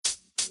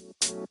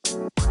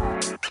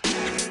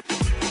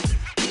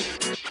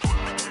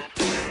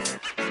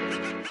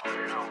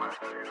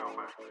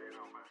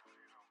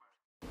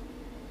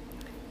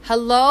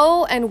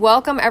Hello and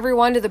welcome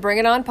everyone to the Bring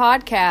It On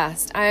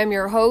podcast. I am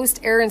your host,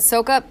 Erin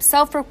Sokup,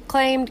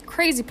 self-proclaimed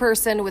crazy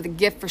person with a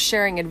gift for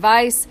sharing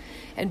advice,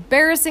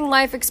 embarrassing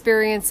life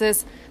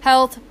experiences,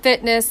 health,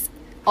 fitness,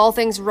 all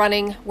things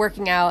running,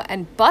 working out,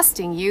 and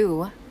busting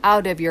you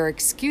out of your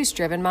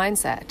excuse-driven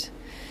mindset.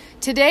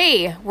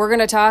 Today, we're going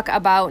to talk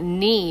about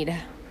need.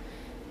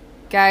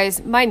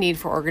 Guys, my need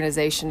for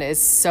organization is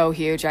so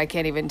huge, I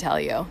can't even tell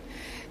you.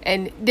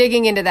 And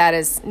digging into that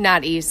is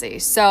not easy.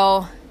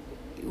 So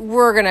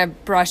we're going to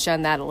brush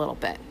on that a little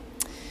bit.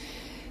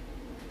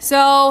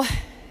 So,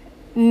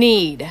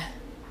 need,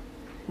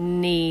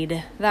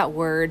 that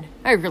word.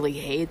 I really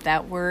hate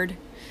that word.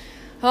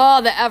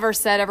 Oh, the ever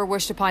said, ever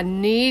wished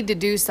upon need to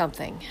do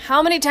something.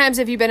 How many times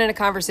have you been in a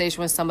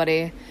conversation with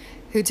somebody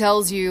who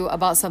tells you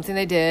about something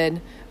they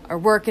did or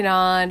working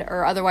on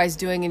or otherwise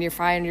doing, and you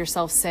find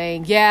yourself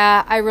saying,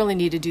 yeah, I really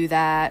need to do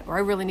that, or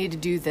I really need to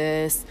do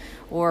this,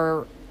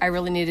 or I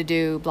really need to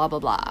do blah, blah,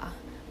 blah.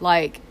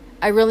 Like,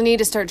 I really need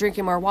to start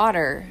drinking more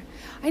water.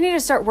 I need to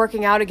start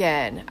working out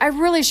again. I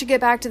really should get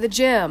back to the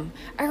gym.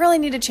 I really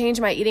need to change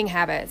my eating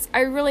habits. I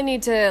really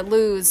need to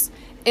lose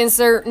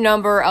insert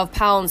number of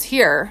pounds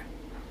here.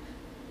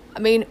 I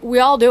mean, we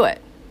all do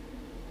it.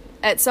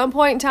 At some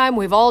point in time,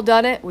 we've all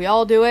done it. We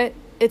all do it.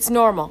 It's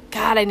normal.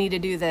 God, I need to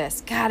do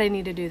this. God, I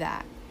need to do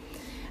that.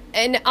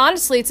 And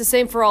honestly, it's the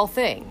same for all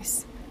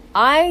things.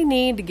 I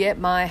need to get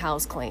my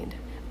house cleaned.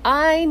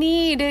 I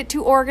need it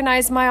to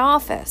organize my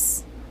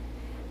office.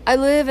 I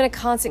live in a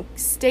constant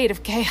state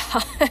of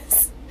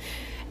chaos.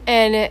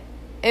 And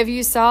if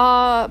you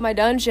saw my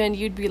dungeon,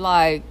 you'd be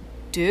like,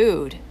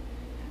 dude.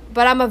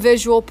 But I'm a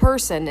visual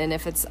person, and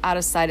if it's out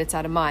of sight, it's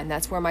out of mind.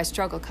 That's where my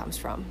struggle comes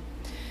from.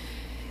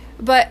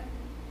 But,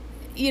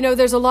 you know,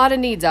 there's a lot of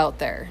needs out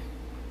there.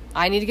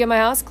 I need to get my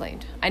house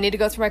cleaned. I need to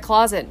go through my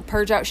closet and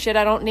purge out shit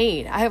I don't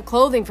need. I have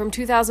clothing from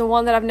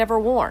 2001 that I've never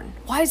worn.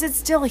 Why is it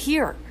still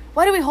here?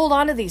 Why do we hold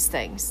on to these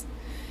things?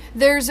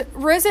 There's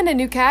risen a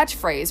new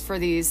catchphrase for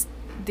these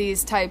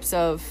types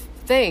of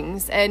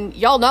things, and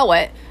y'all know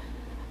it.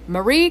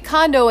 Marie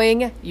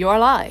Kondoing your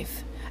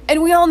life.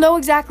 And we all know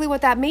exactly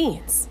what that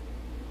means.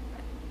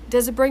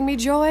 Does it bring me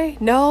joy?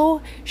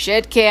 No.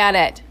 Shit can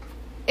it.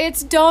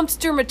 It's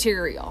dumpster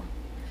material.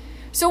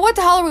 So what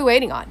the hell are we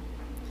waiting on?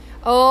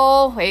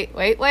 Oh, wait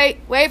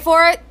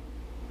for it.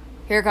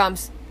 Here it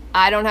comes.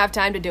 I don't have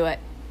time to do it.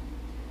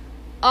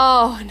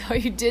 Oh, no,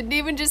 you didn't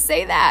even just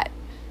say that.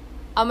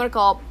 I'm going to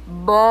call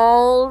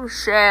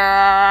bullshit.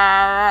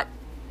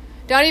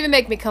 Don't even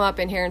make me come up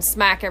in here and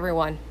smack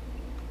everyone.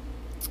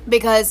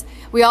 Because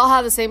we all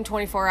have the same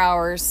 24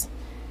 hours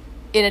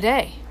in a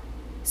day.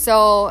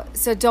 So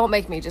don't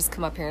make me just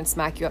come up here and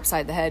smack you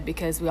upside the head,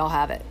 because we all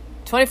have it.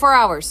 24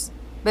 hours.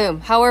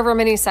 Boom. However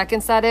many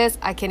seconds that is.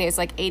 I can't. It's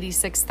like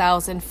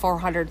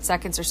 86,400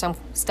 seconds or some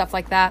stuff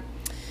like that.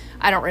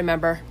 I don't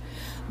remember.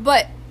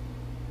 But,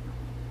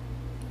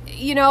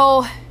 you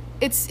know,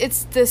 it's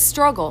the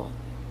struggle.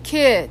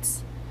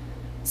 Kids,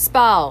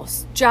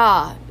 spouse,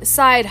 job,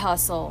 side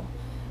hustle,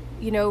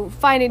 you know,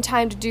 finding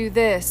time to do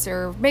this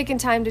or making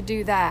time to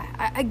do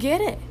that. I get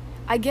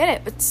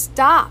it. But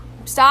stop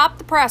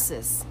the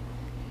presses.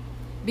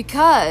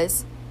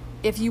 Because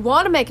if you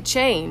want to make a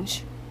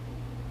change,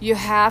 you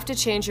have to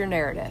change your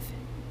narrative.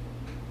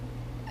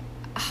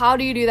 How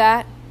do you do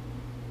that?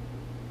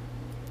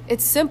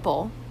 It's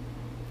simple.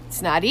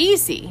 It's not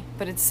easy,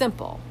 but it's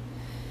simple.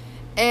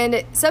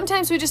 And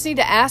sometimes we just need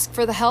to ask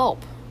for the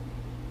help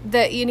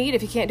that you need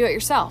if you can't do it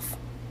yourself.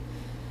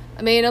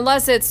 I mean,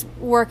 unless it's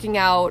working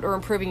out or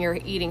improving your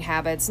eating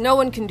habits, no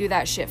one can do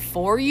that shit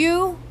for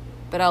you,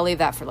 but I'll leave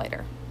that for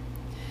later.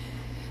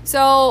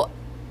 So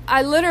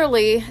I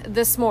literally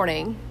this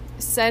morning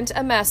sent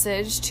a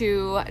message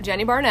to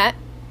Jenny Barnett.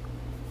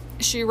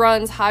 She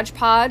runs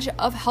Hodgepodge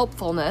of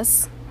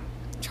Helpfulness.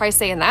 Try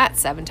saying that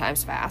 7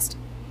 times fast.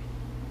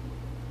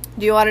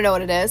 Do you want to know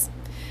what it is?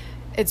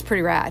 It's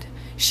pretty rad.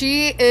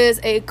 She is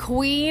a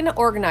queen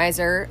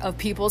organizer of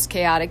people's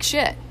chaotic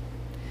shit.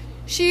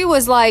 She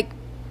was like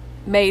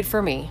made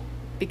for me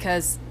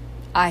because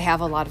I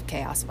have a lot of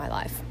chaos in my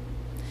life.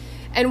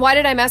 And why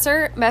did I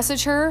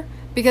message her?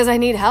 Because I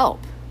need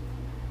help.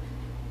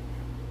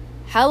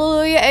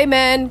 Hallelujah,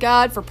 amen,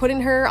 God, for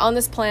putting her on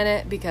this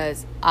planet,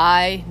 because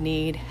I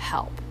need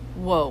help.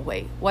 Whoa,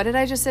 wait, what did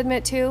I just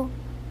admit to?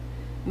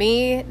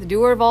 Me, the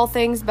doer of all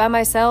things by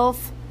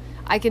myself?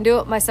 I can do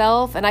it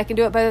myself, and I can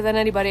do it better than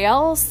anybody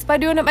else by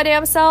doing it my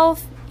damn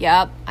self?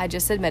 Yep, I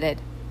just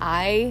admitted.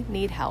 I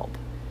need help.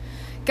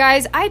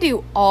 Guys, I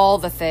do all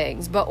the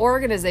things, but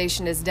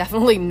organization is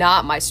definitely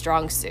not my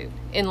strong suit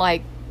in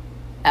like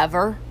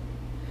ever.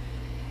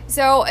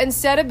 So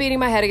instead of beating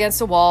my head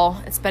against a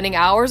wall and spending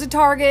hours at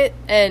Target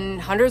and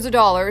hundreds of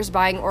dollars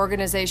buying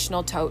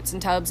organizational totes and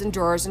tubs and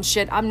drawers and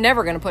shit I'm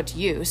never going to put to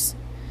use,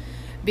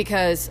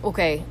 because,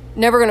 okay,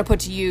 never going to put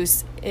to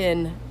use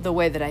in the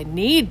way that I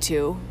need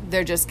to.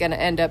 They're just going to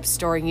end up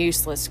storing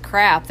useless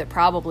crap that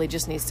probably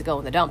just needs to go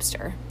in the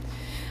dumpster.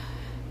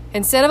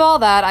 Instead of all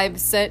that, I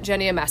sent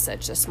Jenny a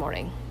message this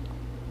morning.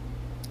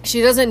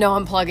 She doesn't know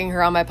I'm plugging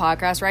her on my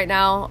podcast right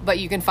now, but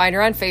you can find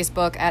her on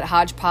Facebook at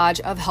Hodgepodge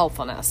of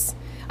Helpfulness.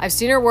 I've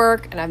seen her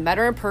work and I've met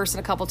her in person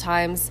a couple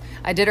times.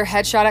 I did her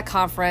headshot at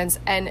conference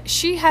and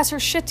she has her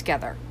shit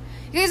together.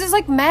 You guys, it's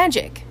like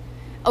magic.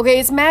 Okay,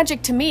 it's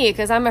magic to me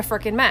because I'm a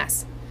freaking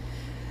mess.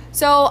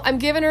 So I'm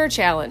giving her a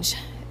challenge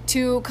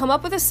to come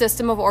up with a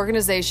system of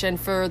organization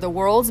for the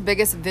world's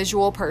biggest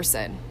visual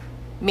person,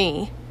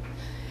 me.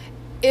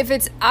 If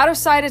it's out of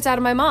sight, it's out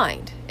of my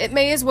mind. It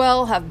may as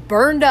well have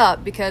burned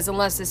up because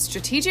unless it's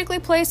strategically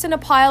placed in a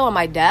pile on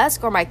my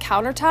desk or my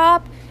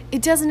countertop,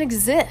 it doesn't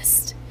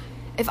exist.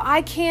 If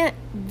I can't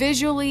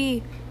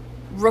visually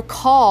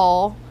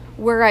recall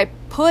where I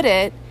put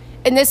it,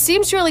 and this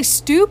seems really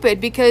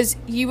stupid because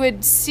you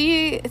would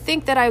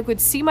think that I would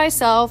see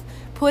myself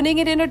putting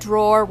it in a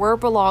drawer where it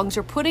belongs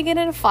or putting it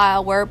in a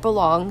file where it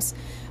belongs,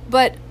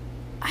 but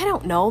I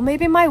don't know,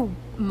 maybe my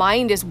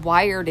mind is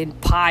wired in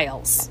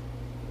piles.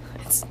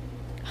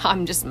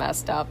 I'm just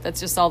messed up. That's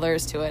just all there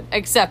is to it.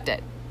 Accept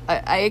it.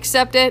 I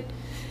accept it,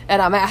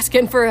 and I'm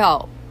asking for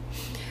help.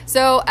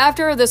 So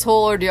after this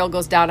whole ordeal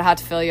goes down, I have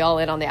to fill y'all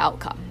in on the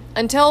outcome.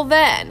 Until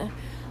then,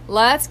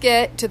 let's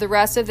get to the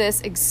rest of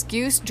this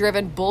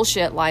excuse-driven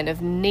bullshit line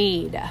of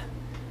need.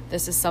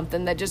 This is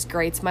something that just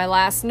grates my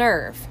last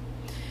nerve.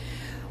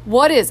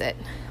 What is it?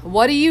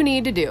 What do you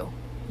need to do?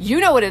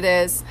 You know what it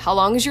is. How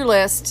long is your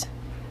list?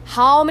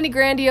 How many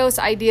grandiose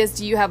ideas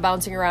do you have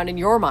bouncing around in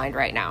your mind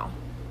right now?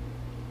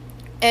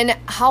 And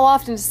how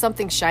often does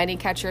something shiny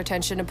catch your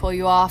attention and pull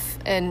you off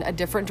in a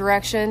different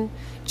direction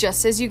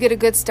just as you get a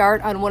good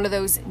start on one of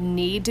those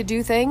need to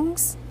do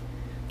things?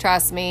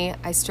 Trust me,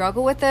 I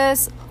struggle with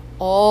this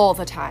all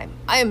the time.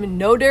 I am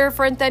no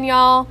different than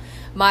y'all.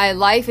 My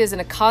life is in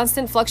a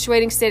constant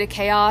fluctuating state of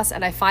chaos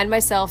and I find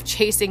myself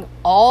chasing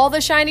all the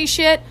shiny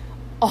shit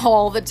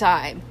all the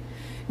time.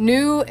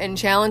 New and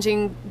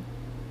challenging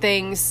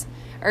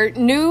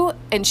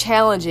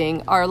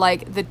are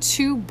like the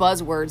two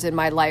buzzwords in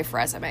my life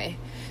resume.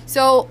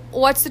 So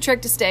what's the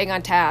trick to staying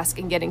on task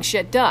and getting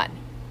shit done?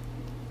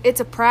 It's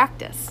a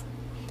practice.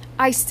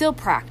 I still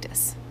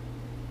practice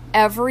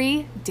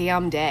every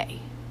damn day.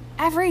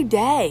 Every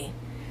day.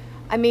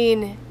 I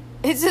mean,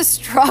 it's a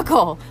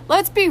struggle.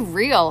 Let's be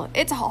real.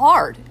 It's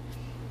hard.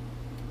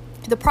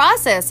 The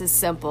process is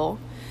simple,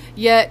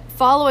 yet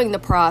following the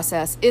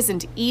process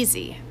isn't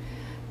easy.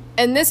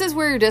 And this is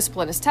where your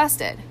discipline is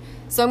tested.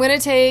 So I'm going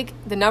to take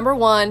the number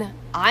one,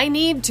 I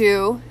need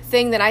to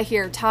thing that I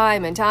hear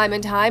time and time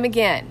and time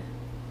again.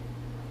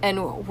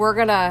 And we're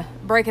going to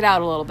break it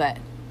out a little bit.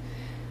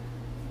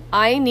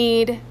 I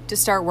need to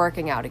start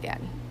working out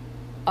again.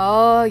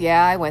 Oh,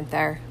 yeah, I went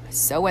there.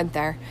 So went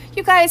there.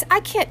 You guys, I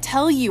can't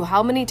tell you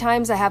how many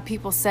times I have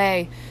people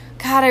say,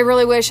 God, I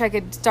really wish I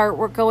could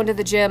start going to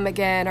the gym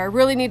again, or I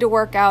really need to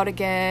work out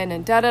again,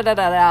 and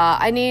da-da-da-da-da.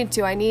 I need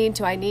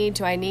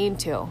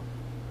to.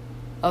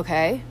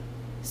 Okay,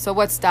 so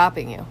what's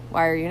stopping you?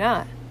 Why are you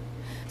not?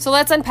 So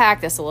let's unpack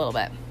this a little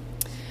bit.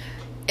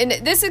 And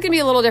this is going to be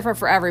a little different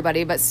for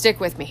everybody, but stick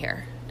with me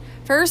here.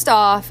 First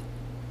off,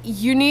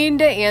 you need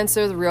to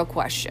answer the real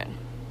question.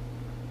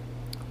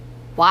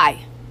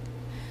 Why?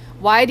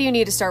 Why do you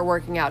need to start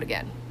working out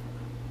again?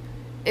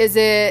 Is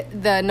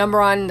it the number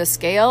on the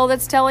scale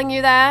that's telling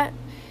you that?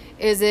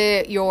 Is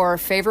it your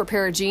favorite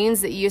pair of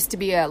jeans that used to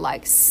be a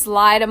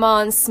slide them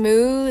on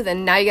smooth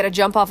and now you got to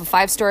jump off a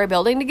 5-story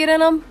building to get in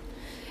them?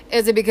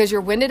 Is it because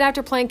you're winded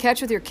after playing catch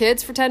with your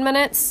kids for 10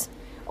 minutes?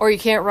 Or you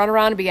can't run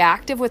around and be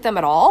active with them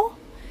at all?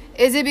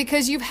 Is it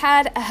because you've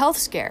had a health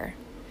scare?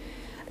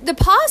 The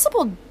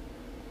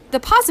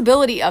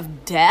possibility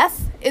of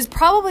death is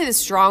probably the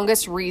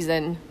strongest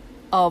reason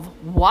of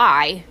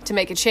why to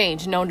make a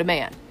change known to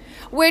man.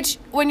 Which,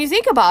 when you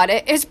think about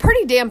it, is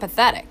pretty damn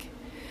pathetic.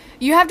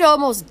 You have to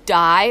almost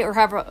die or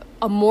have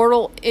a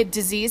mortal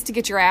disease to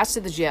get your ass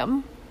to the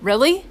gym?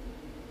 Really?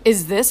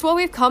 Is this what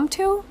we've come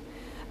to?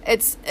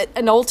 It's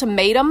an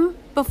ultimatum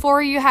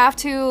before you have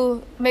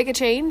to make a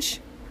change?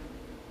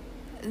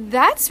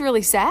 That's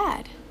really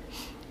sad.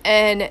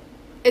 And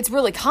it's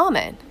really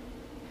common.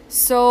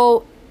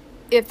 So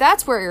if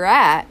that's where you're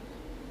at,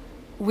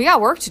 we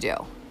got work to do.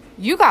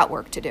 You got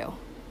work to do.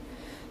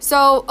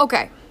 So,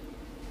 okay.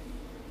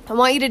 I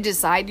want you to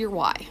decide your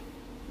why.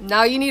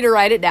 Now you need to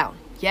write it down.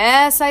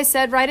 Yes, I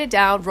said write it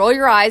down. Roll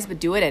your eyes, but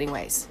do it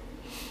anyways.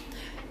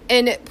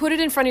 And put it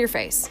in front of your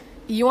face.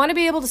 You want to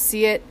be able to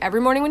see it every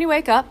morning when you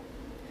wake up.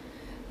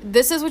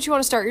 This is what you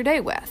want to start your day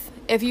with.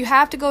 If you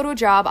have to go to a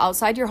job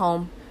outside your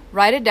home,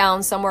 write it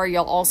down somewhere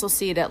you'll also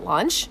see it at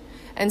lunch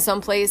and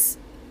someplace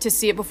to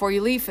see it before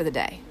you leave for the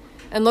day.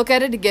 And look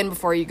at it again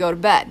before you go to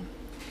bed.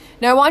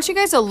 Now, I want you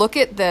guys to look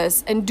at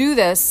this and do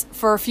this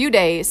for a few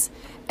days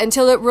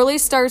until it really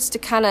starts to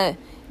kind of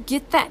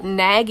get that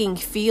nagging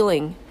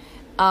feeling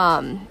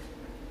in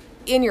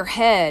your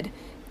head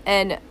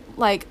and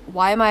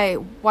why am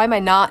I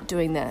not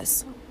doing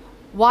this?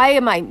 Do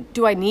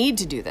I need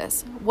to do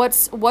this?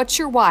 What's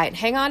your why? And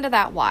hang on to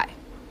that why.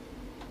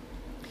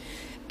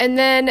 And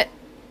then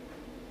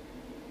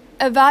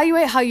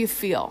evaluate how you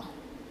feel.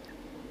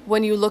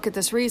 when you look at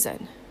this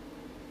reason?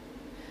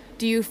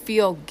 Do you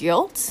feel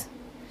guilt?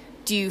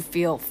 Do you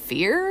feel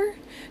fear?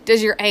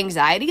 Does your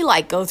anxiety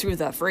like go through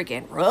the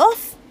freaking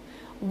roof?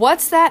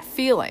 What's that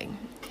feeling?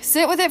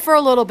 Sit with it for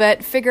a little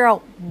bit, figure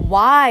out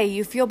why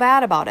you feel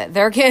bad about it.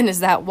 There again is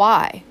that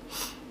why.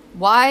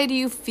 Why do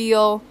you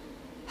feel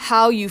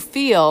how you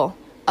feel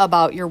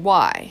about your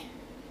why?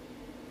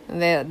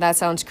 That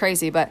sounds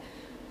crazy, but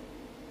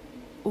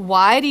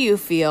why do you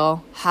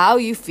feel how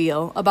you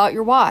feel about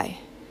your why?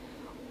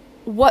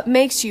 What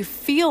makes you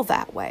feel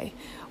that way?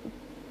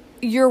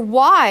 Your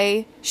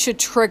why should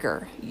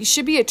trigger. You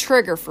should be a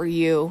trigger for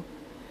you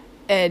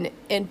and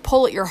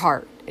pull at your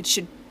heart. It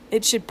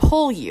should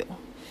pull you.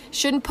 It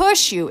shouldn't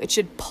push you. It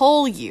should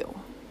pull you.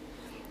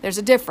 There's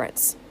a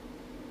difference.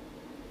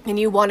 And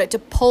you want it to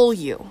pull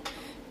you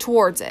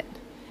towards it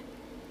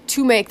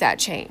to make that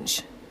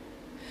change.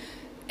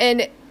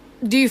 And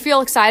do you feel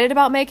excited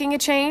about making a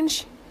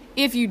change?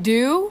 If you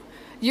do,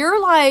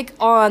 you're like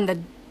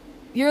the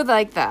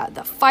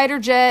fighter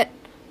jet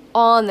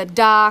on the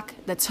dock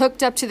that's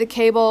hooked up to the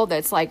cable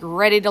that's like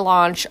ready to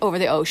launch over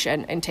the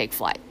ocean and take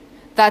flight.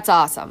 That's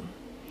awesome.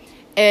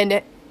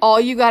 And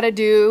all you got to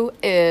do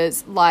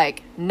is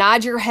like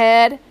nod your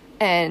head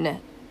and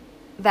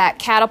that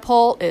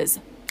catapult is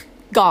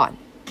gone.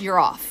 You're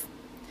off.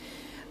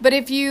 But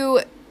if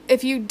you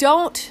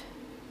don't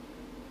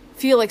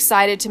feel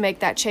excited to make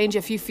that change,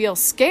 if you feel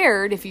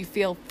scared, if you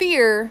feel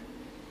fear,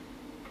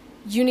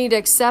 you need to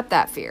accept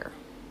that fear.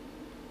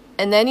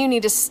 And then you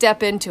need to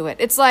step into it.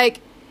 It's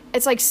like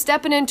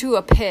stepping into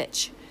a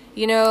pitch.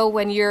 You know,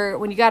 when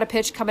you got a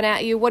pitch coming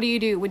at you, what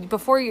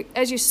do?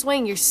 As you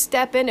swing, you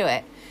step into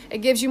it. It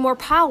gives you more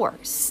power.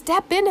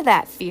 Step into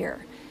that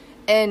fear.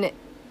 And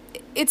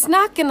it's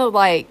not going to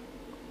like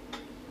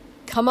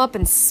come up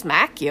and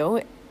smack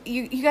you.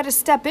 You got to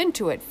step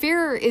into it.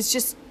 Fear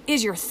is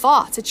your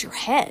thoughts. It's your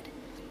head.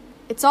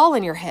 It's all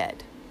in your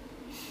head.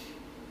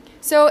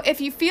 So if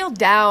you feel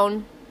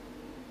down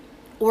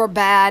or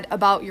bad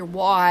about your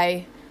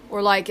why,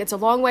 or like it's a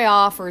long way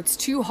off, or it's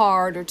too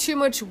hard, or too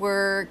much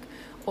work,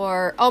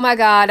 or, oh my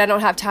God, I don't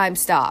have time,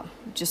 stop.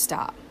 Just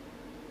stop.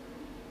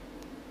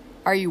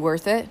 Are you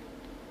worth it?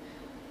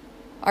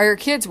 Are your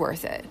kids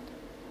worth it?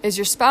 Is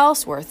your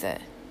spouse worth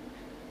it?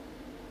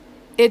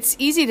 It's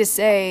easy to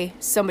say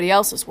somebody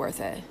else is worth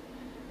it,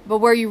 but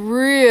where you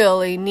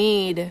really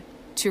need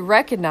to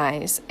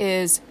recognize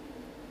is,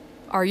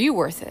 are you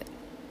worth it?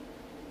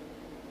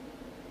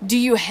 Do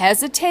you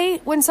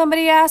hesitate when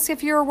somebody asks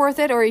if you're worth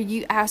it, or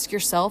you ask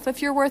yourself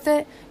if you're worth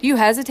it? Do you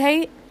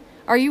hesitate?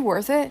 Are you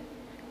worth it?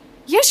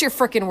 Yes, you're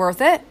freaking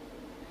worth it.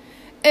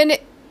 And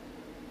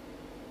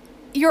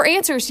your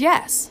answer is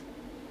yes.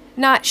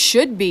 Not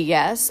should be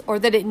yes, or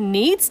that it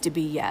needs to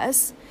be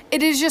yes.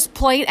 It is just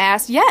plain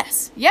ass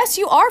yes. Yes,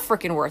 you are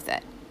freaking worth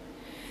it.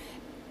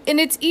 And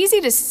it's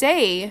easy to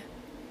say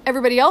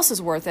everybody else is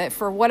worth it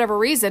for whatever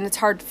reason. It's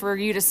hard for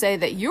you to say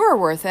that you're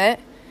worth it.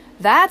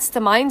 That's the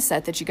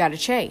mindset that you got to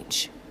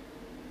change.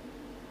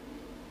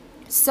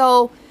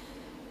 So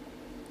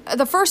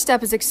the first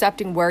step is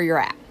accepting where you're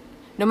at.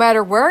 No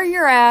matter where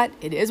you're at,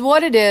 it is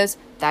what it is.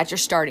 That's your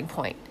starting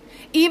point.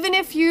 Even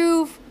if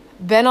you've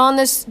been on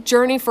this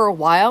journey for a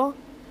while,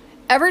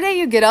 every day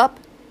you get up,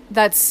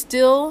 that's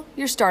still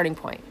your starting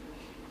point.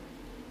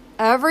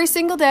 Every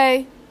single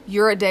day,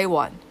 you're at day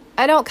one.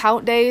 I don't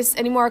count days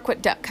anymore. I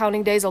quit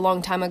counting days a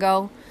long time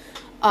ago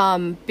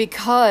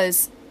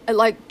because it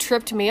like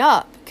tripped me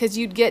up, because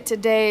you'd get to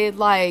day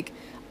like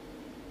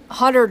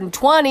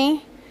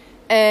 120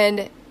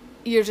 and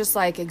you're just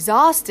like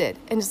exhausted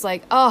and it's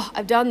like, oh,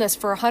 I've done this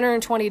for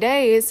 120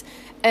 days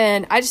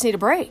and I just need a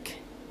break.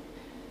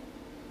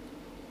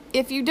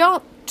 If you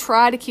don't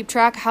try to keep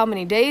track of how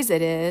many days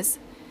it is,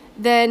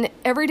 then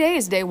every day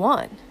is day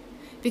one,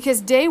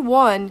 because day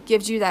one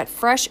gives you that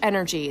fresh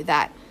energy,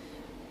 that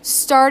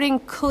starting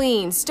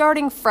clean,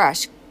 starting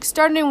fresh,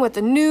 starting with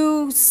a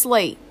new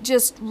slate,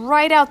 just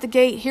right out the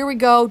gate. Here we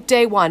go.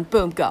 Day one.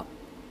 Boom, go.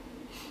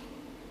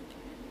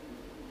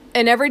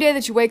 And every day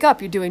that you wake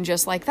up, you're doing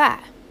just like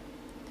that.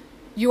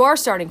 You are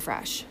starting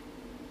fresh.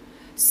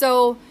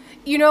 So,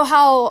 you know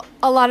how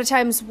a lot of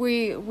times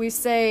we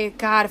say,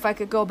 God, if I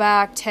could go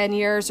back 10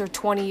 years or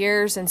 20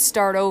 years and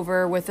start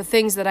over with the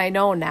things that I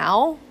know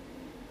now.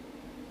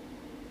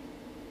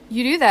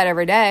 You do that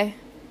every day.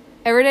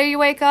 Every day you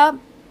wake up,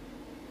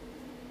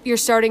 you're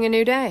starting a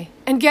new day.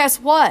 And guess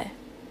what?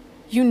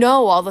 You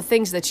know all the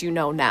things that you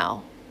know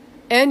now.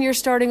 And you're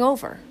starting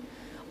over.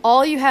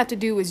 All you have to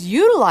do is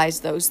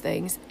utilize those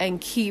things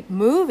and keep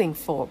moving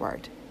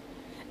forward.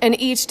 And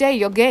each day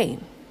you'll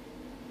gain.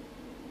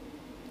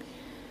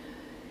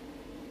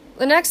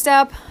 The next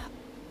step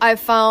I've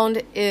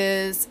found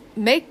is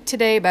make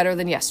today better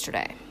than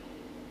yesterday.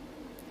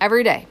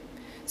 Every day.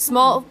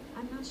 Small.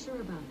 I'm not sure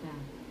about that.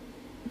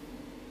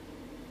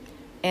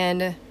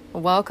 And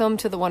welcome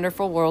to the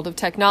wonderful world of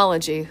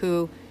technology,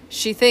 who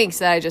she thinks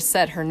that I just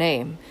said her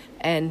name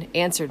and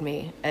answered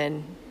me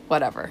and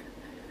whatever.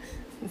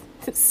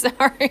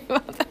 Sorry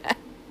about that.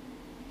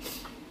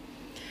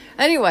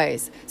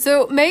 Anyways,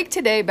 so make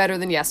today better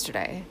than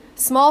yesterday.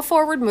 Small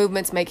forward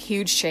movements make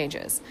huge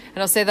changes.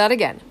 And I'll say that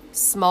again.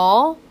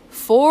 Small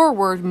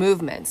forward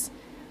movements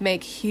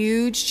make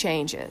huge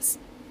changes.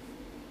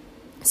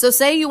 So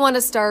say you want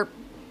to start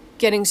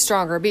getting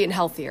stronger, being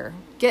healthier,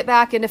 get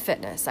back into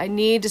fitness. I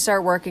need to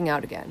start working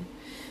out again.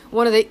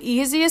 One of the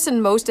easiest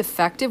and most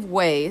effective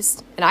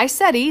ways, and I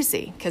said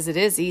easy because it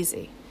is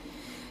easy,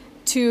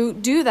 to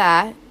do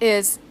that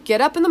is get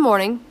up in the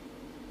morning,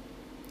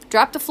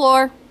 drop to the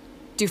floor,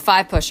 do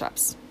 5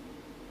 push-ups.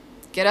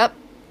 Get up,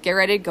 get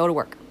ready, go to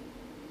work.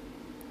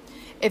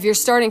 If you're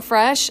starting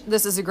fresh,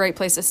 this is a great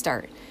place to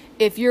start.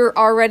 If you're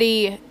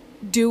already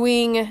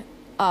doing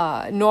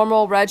a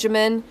normal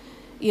regimen,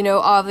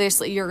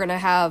 obviously you're going to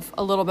have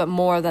a little bit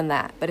more than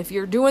that. But if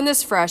you're doing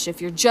this fresh,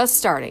 if you're just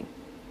starting,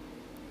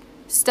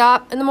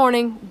 stop in the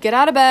morning, get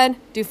out of bed,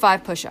 do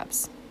 5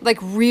 push-ups. Like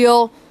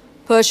real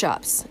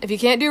push-ups. If you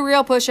can't do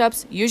real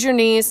push-ups, use your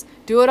knees,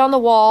 do it on the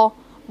wall,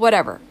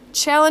 whatever.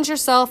 Challenge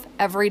yourself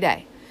every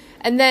day.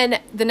 And then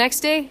the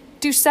next day,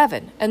 do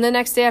 7. And the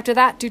next day after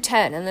that, do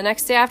 10. And the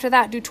next day after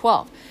that, do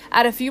 12.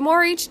 Add a few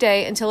more each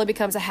day until it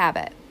becomes a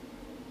habit.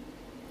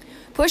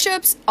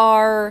 Push-ups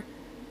are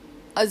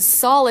a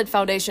solid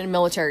foundation in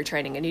military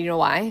training. And you know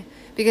why?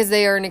 Because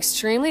they are an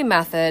extremely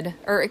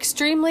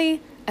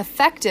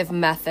effective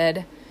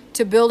method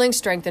to building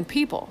strength in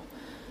people.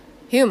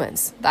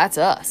 Humans, that's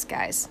us,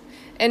 guys.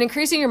 And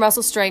increasing your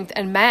muscle strength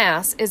and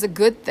mass is a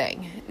good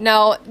thing.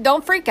 Now,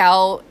 don't freak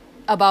out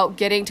about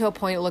getting to a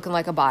point of looking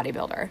like a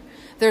bodybuilder.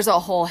 There's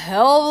a whole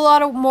hell of a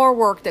lot of more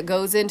work that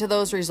goes into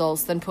those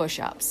results than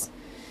push-ups.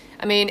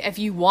 I mean, if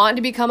you want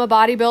to become a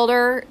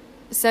bodybuilder,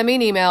 send me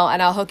an email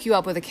and I'll hook you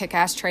up with a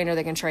kick-ass trainer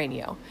that can train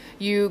you.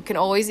 You can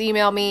always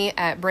email me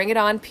at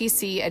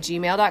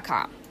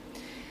bringitonpc@gmail.com.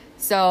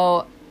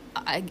 So,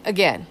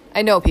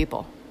 I know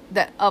people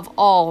that of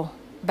all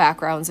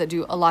backgrounds that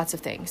do lots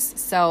of things.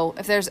 So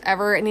if there's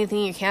ever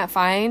anything you can't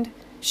find,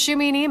 shoot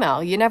me an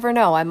email. You never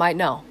know. I might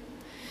know.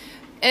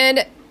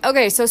 And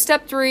okay, so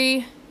step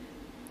 3,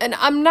 and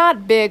I'm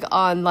not big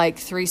on like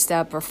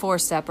 3-step or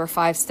 4-step or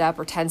 5-step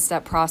or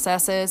 10-step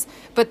processes,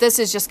 but this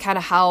is just kind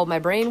of how my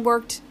brain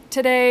worked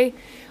today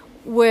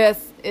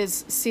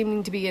is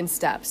seeming to be in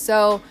steps.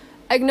 So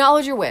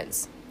acknowledge your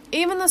wins,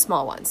 even the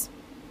small ones.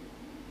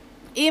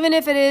 Even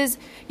if it is,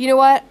 you know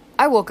what?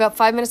 I woke up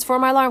 5 minutes before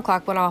my alarm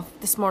clock went off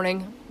this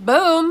morning.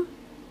 Boom!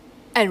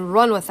 And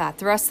run with that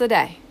the rest of the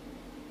day.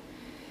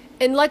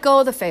 And let go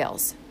of the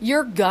fails.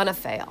 You're gonna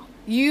fail.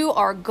 You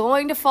are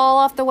going to fall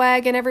off the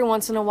wagon every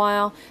once in a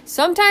while,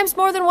 sometimes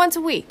more than once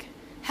a week.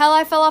 Hell,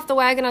 I fell off the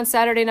wagon on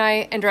Saturday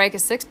night and drank a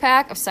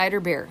 6-pack of cider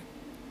beer.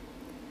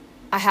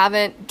 I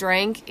haven't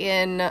drank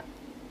in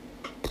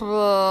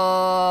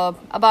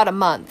about a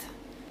month.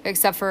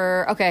 Except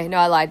for,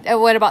 I lied. It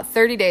went about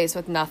 30 days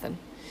with nothing.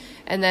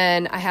 And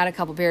then I had a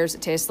couple beers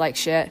that tasted like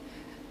shit.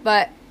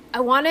 But I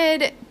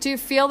wanted to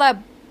feel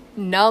that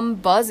numb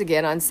buzz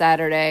again on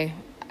Saturday.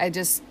 I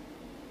just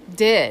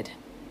did.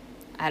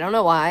 I don't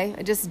know why.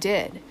 I just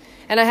did.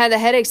 And I had the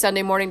headache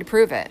Sunday morning to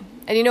prove it.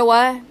 And you know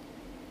what?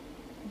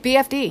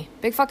 BFD.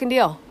 Big fucking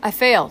deal. I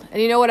failed.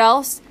 And you know what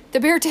else? The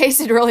beer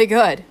tasted really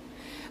good.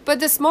 But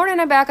this morning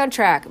I'm back on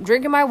track. I'm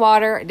drinking my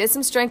water. I did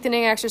some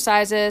strengthening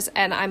exercises.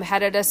 And I'm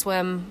headed to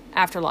swim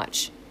after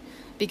lunch.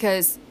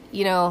 Because,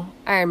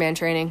 Ironman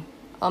training.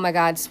 Oh my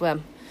God,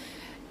 swim.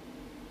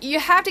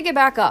 You have to get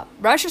back up.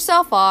 Brush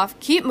yourself off.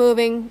 Keep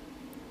moving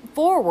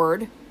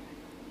forward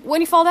when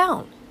you fall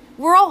down.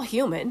 We're all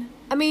human.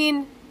 I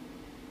mean,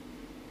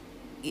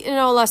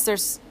 unless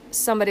there's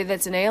somebody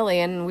that's an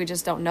alien and we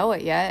just don't know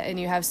it yet and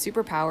you have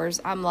superpowers,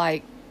 I'm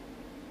like,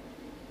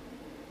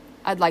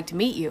 I'd like to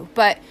meet you.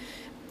 But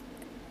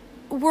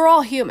we're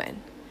all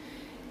human.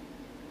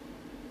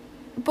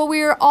 But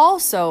we are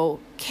also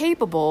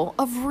capable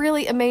of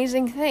really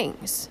amazing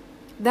things.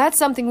 That's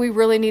something we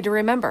really need to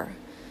remember.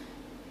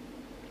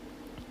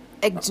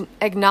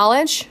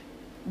 Acknowledge,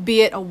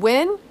 be it a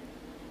win,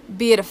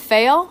 be it a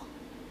fail.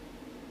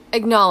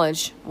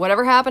 Acknowledge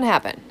whatever happened,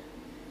 happened.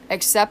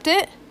 Accept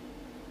it,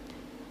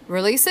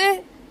 release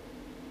it,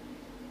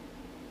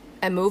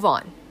 and move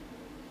on.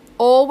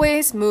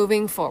 Always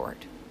moving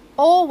forward.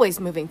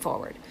 Always moving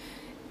forward.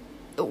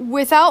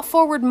 Without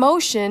forward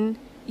motion,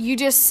 you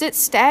just sit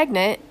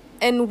stagnant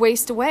and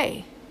waste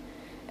away.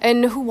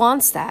 And who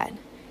wants that?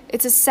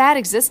 It's a sad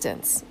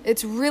existence.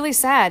 It's really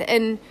sad.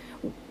 And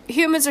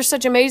humans are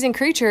such amazing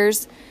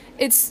creatures.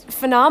 It's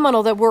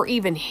phenomenal that we're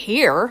even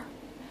here.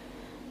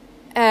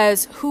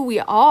 As who we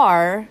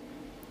are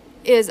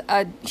is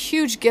a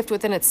huge gift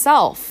within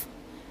itself.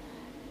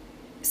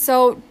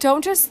 So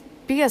don't just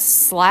be a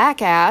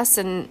slack ass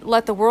and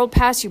let the world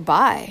pass you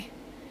by.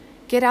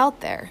 Get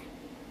out there.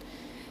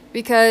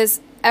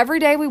 Because every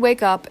day we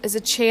wake up is a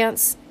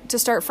chance to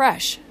start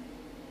fresh.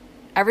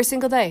 Every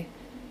single day.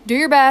 Do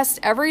your best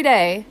every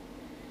day,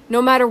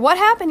 no matter what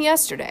happened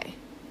yesterday.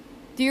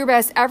 Do your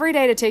best every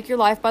day to take your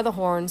life by the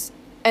horns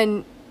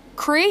and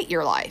create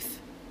your life.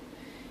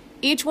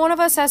 Each one of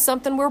us has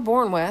something we're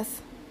born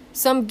with,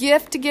 some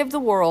gift to give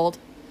the world,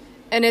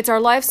 and it's our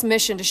life's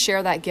mission to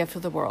share that gift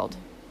with the world.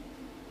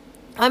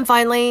 I'm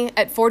finally,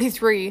 at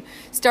 43,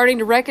 starting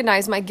to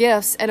recognize my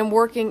gifts, and I'm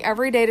working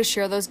every day to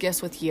share those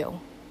gifts with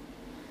you.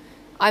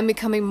 I'm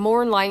becoming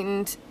more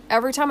enlightened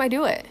every time I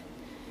do it.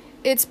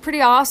 It's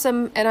pretty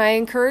awesome, and I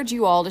encourage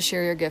you all to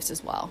share your gifts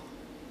as well.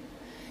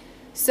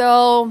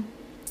 So,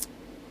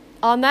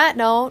 on that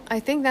note, I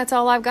think that's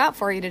all I've got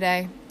for you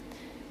today.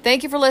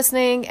 Thank you for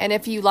listening, and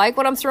if you like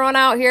what I'm throwing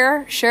out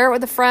here, share it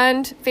with a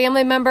friend,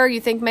 family member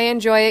you think may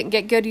enjoy it and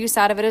get good use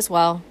out of it as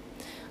well.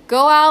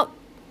 Go out,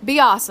 be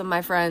awesome,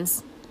 my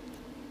friends.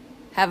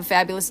 Have a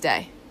fabulous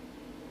day.